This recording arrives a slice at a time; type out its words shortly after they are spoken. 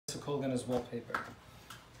Colgan is Wallpaper.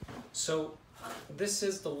 So this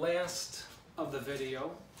is the last of the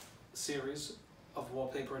video series of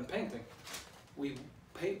wallpaper and painting. We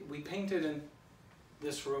painted in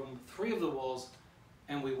this room 3 of the walls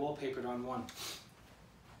and we wallpapered on 1.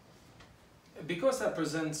 Because that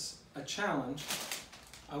presents a challenge,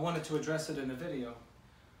 I wanted to address it in a video.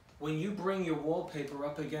 When you bring your wallpaper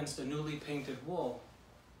up against a newly painted wall,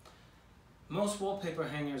 most wallpaper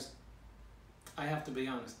hangers, I have to be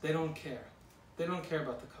honest, they don't care. They don't care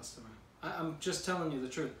about the customer. I'm just telling you the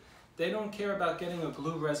truth. They don't care about getting a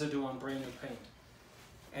glue residue on brand new paint.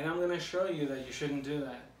 And I'm going to show you that you shouldn't do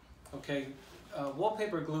that. Okay,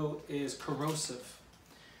 wallpaper glue is corrosive.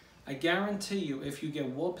 I guarantee you if you get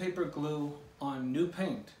wallpaper glue on new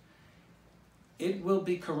paint, it will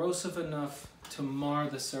be corrosive enough to mar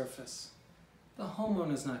the surface. The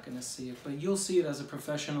homeowner's not going to see it, but you'll see it as a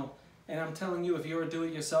professional. And I'm telling you, if you're a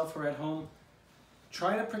do-it-yourselfer at home,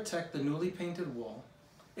 try to protect the newly painted wall.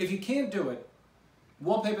 If you can't do it,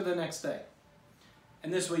 wallpaper the next day.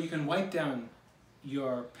 And this way you can wipe down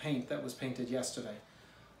your paint that was painted yesterday.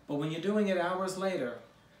 But when you're doing it hours later,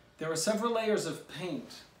 there are several layers of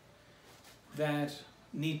paint that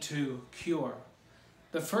need to cure.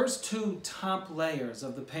 The first 2 top layers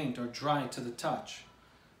of the paint are dry to the touch.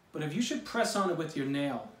 But if you should press on it with your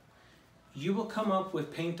nail, you will come up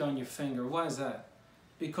with paint on your finger. Why is that?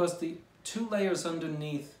 Because the 2 layers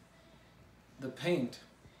underneath the paint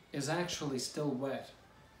is actually still wet.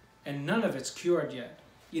 And none of it's cured yet.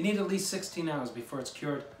 You need at least 16 hours before it's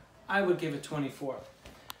cured. I would give it 24.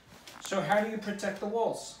 So how do you protect the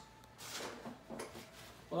walls?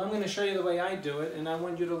 Well, I'm going to show you the way I do it, and I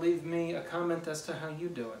want you to leave me a comment as to how you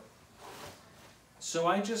do it. So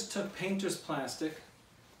I just took painter's plastic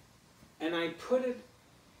and I put it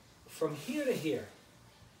from here to here.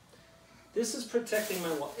 This is protecting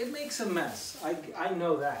my wall. It makes a mess. I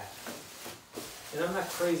know that. And I'm not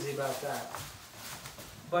crazy about that.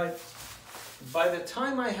 But by the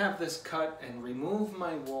time I have this cut and remove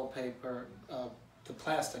my wallpaper, the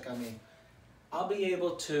plastic I mean, I'll be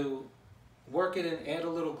able to work it in, add a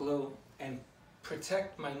little glue, and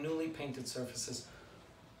protect my newly painted surfaces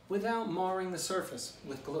without marring the surface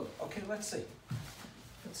with glue. Okay, let's see.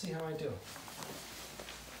 Let's see how I do.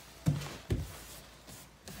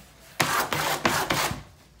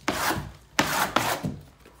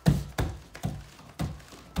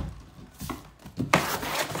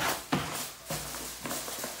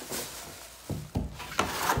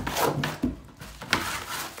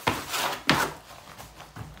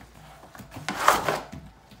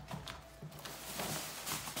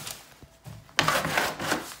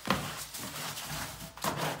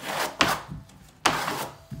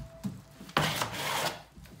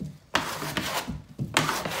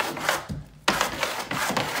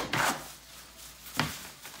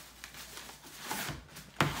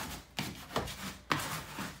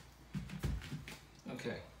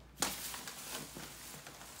 Okay.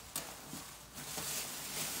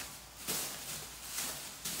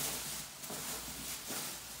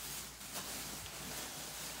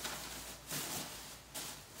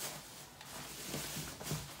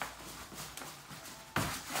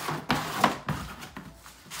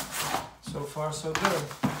 So far, so good.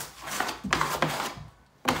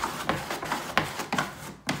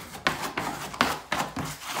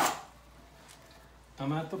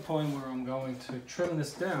 I'm at the point where I'm going to trim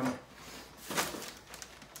this down,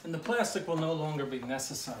 and the plastic will no longer be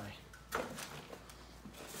necessary.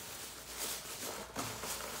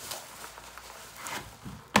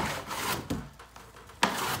 Do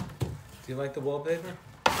you like the wallpaper?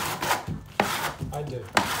 I do.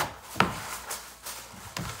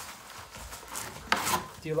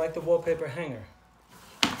 Do you like the wallpaper hanger?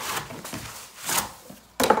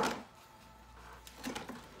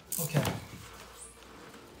 Okay.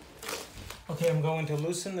 Okay, I'm going to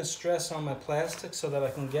loosen the stress on my plastic so that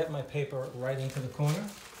I can get my paper right into the corner.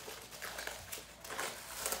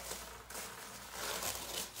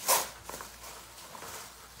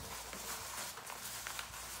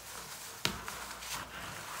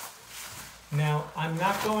 Now, I'm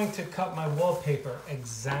not going to cut my wallpaper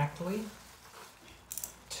exactly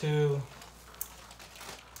to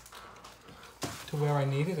where I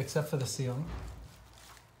need it, except for the ceiling.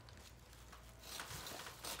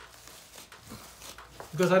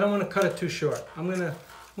 Because I don't want to cut it too short. I'm gonna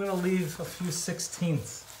leave a few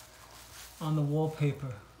 16ths on the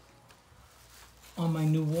wallpaper on my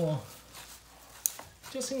new wall,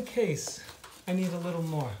 just in case I need a little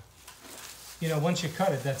more. You know, once you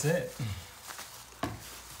cut it, that's it.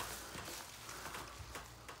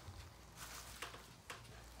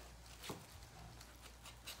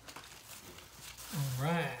 All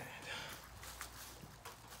right.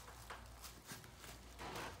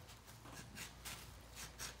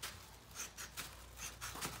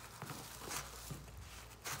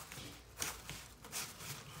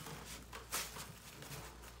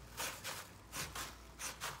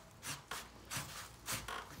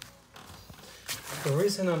 The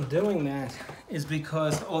reason I'm doing that is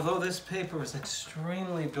because although this paper is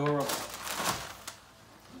extremely durable,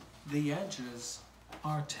 the edges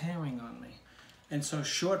are tearing on me. And so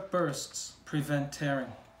short bursts prevent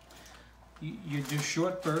tearing. You do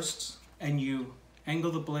short bursts and you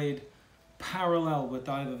angle the blade parallel with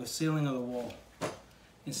either the ceiling or the wall.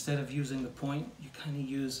 Instead of using the point, you kind of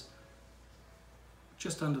use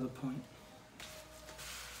just under the point.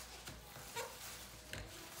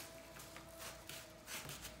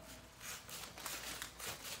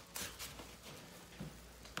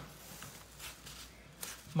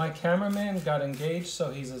 My cameraman got engaged, so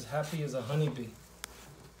he's as happy as a honeybee.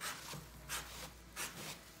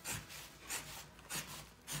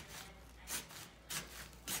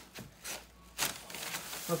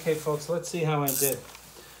 Okay folks, let's see how I did.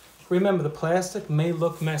 Remember, the plastic may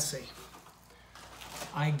look messy.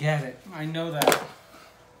 I get it, I know that.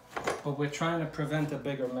 But we're trying to prevent a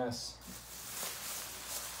bigger mess.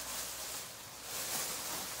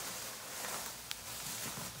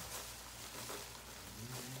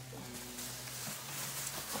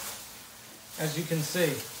 As you can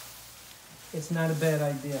see, it's not a bad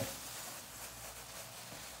idea.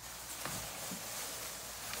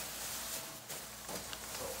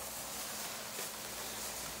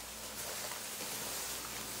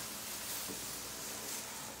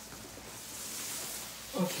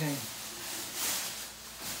 Okay.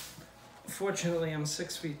 Fortunately, I'm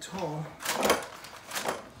 6 feet tall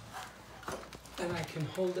and I can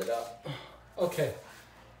hold it up. Okay,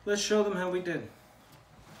 let's show them how we did.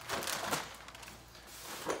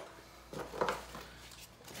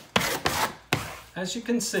 As you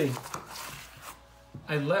can see,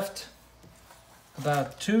 I left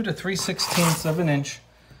about 2 to 3/16 of an inch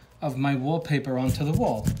of my wallpaper onto the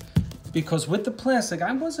wall because with the plastic,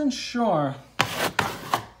 I wasn't sure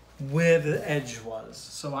where the edge was,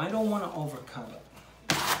 so I don't want to overcut it.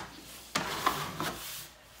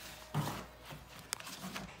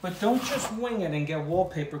 But don't just wing it and get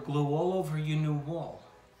wallpaper glue all over your new wall.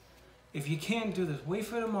 If you can't do this, wait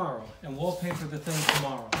for tomorrow and wallpaper the thing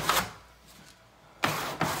tomorrow.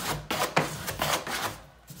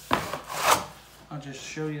 I'll just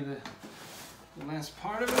show you the last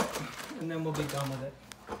part of it, and then we'll be done with it.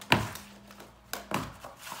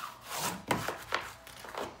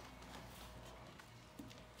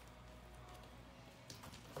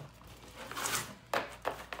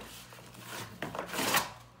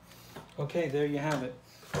 Okay, there you have it.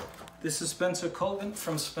 This is Spencer Colgan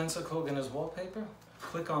from Spencer Colgan is Wallpaper.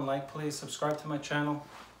 Click on like, please, subscribe to my channel,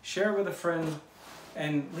 share with a friend,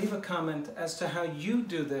 and leave a comment as to how you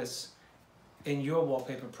do this in your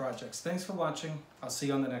wallpaper projects. Thanks for watching. I'll see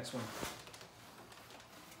you on the next one.